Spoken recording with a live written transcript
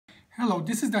Hello,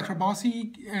 this is Dr.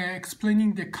 Abbasi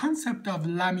explaining the concept of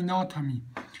laminotomy.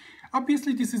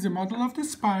 Obviously, this is a model of the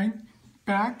spine,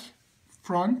 back,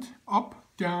 front, up,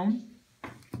 down,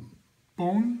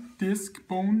 bone, disc.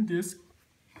 This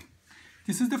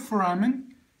is the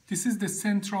foramen. This is the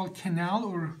central canal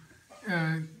or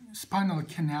spinal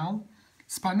canal.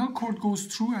 Spinal cord goes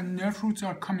through and nerve roots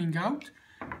are coming out.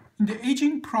 In the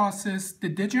aging process, the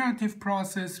degenerative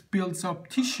process builds up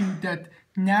tissue that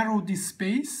narrow this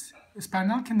space,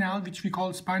 spinal canal, which we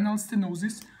call spinal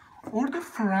stenosis, or the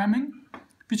foramen,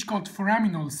 which called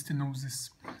foraminal stenosis.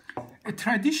 A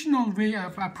traditional way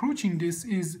of approaching this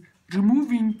is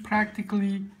removing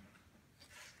practically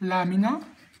lamina.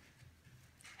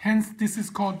 Hence, this is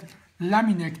called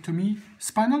laminectomy.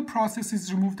 Spinal process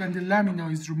is removed and the lamina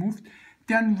is removed.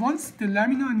 Then once the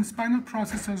lamina and the spinal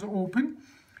process is open,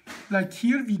 like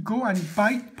here, we go and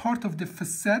bite part of the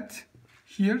facet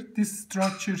here, this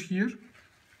structure here,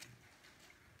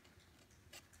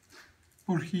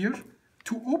 or here,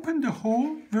 to open the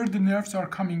hole where the nerves are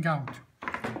coming out.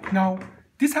 Now,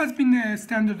 this has been a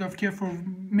standard of care for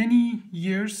many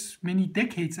years, many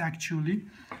decades actually,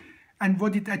 and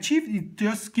what it achieved, it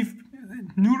just gives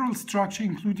neural structure,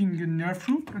 including the nerve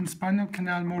root and spinal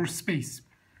canal, more space.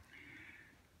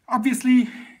 Obviously,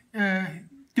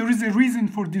 there is a reason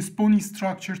for this bony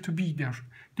structure to be there.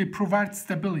 They provide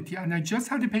stability. And I just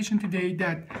had a patient today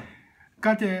that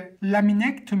got a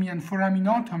laminectomy and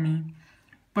foraminotomy,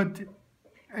 but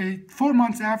 4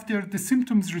 months after, the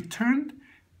symptoms returned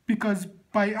because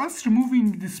by us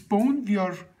removing this bone, we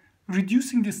are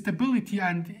reducing the stability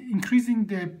and increasing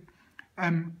the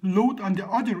load on the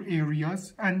other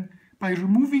areas. And by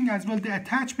removing as well the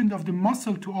attachment of the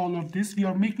muscle to all of this, we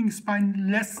are making spine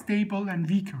less stable and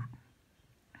weaker.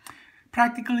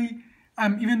 Practically,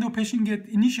 even though patient get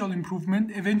initial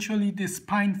improvement, eventually the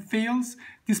spine fails.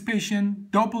 This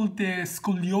patient doubled the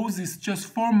scoliosis just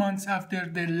 4 months after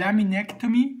the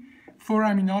laminectomy,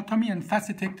 foraminotomy, and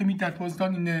facetectomy that was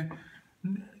done in an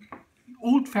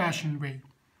old-fashioned way.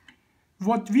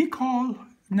 What we call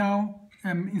now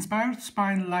inspired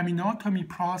spine laminotomy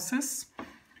process,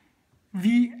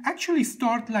 we actually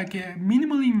start like a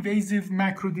minimally invasive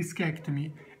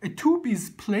macrodiscectomy. A tube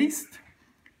is placed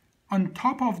on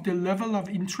top of the level of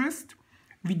interest.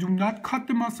 We do not cut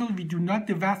the muscle, we do not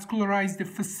devascularize the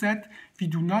facet, we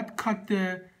do not cut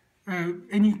the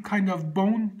any kind of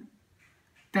bone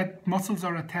that muscles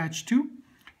are attached to.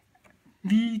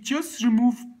 We just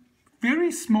remove very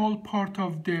small part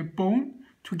of the bone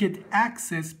to get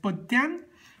access, but then,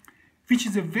 which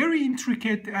is a very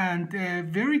intricate and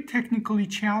very technically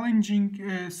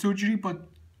challenging surgery, but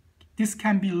this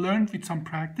can be learned with some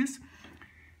practice.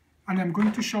 And I'm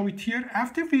going to show it here.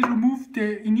 After we remove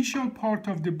the initial part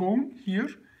of the bone here,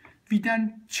 we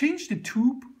then change the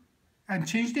tube and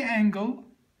change the angle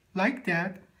like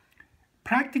that.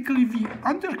 Practically, we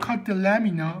undercut the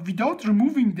lamina without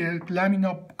removing the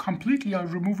lamina completely or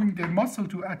removing the muscle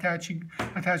to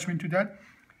attachment to that.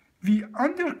 We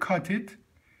undercut it,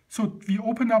 so we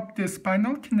open up the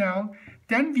spinal canal.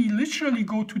 Then we literally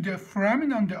go to the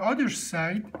foramen on the other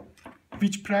side,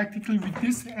 which practically with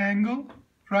this angle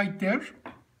right there,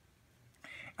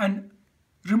 and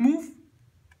remove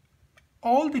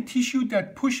all the tissue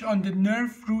that push on the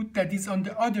nerve root that is on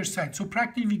the other side. So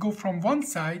practically we go from one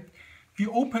side, we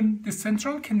open the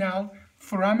central canal,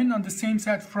 foramen on the same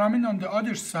side, foramen on the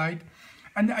other side,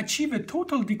 and achieve a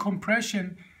total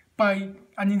decompression by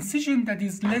an incision that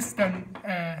is less than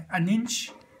an inch,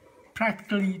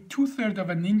 practically 2/3 of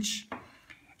an inch.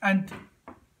 And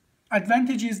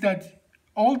advantage is that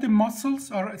all the muscles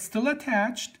are still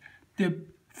attached. The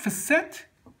facet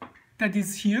that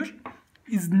is here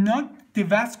is not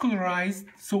devascularized,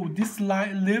 so this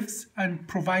lives and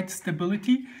provides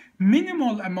stability.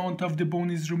 Minimal amount of the bone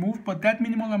is removed, but that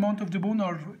minimal amount of the bone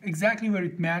are exactly where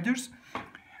it matters,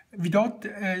 without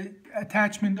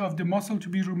attachment of the muscle to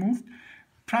be removed.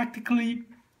 Practically,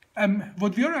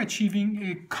 what we are achieving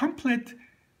a complete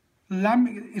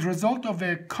result of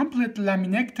a complete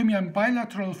laminectomy and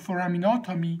bilateral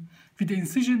foraminotomy with the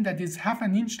incision that is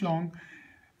 1/2 inch long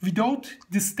without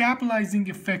the destabilizing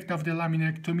effect of the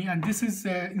laminectomy, and this is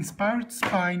the inspired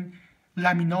spine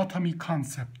laminotomy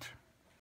concept.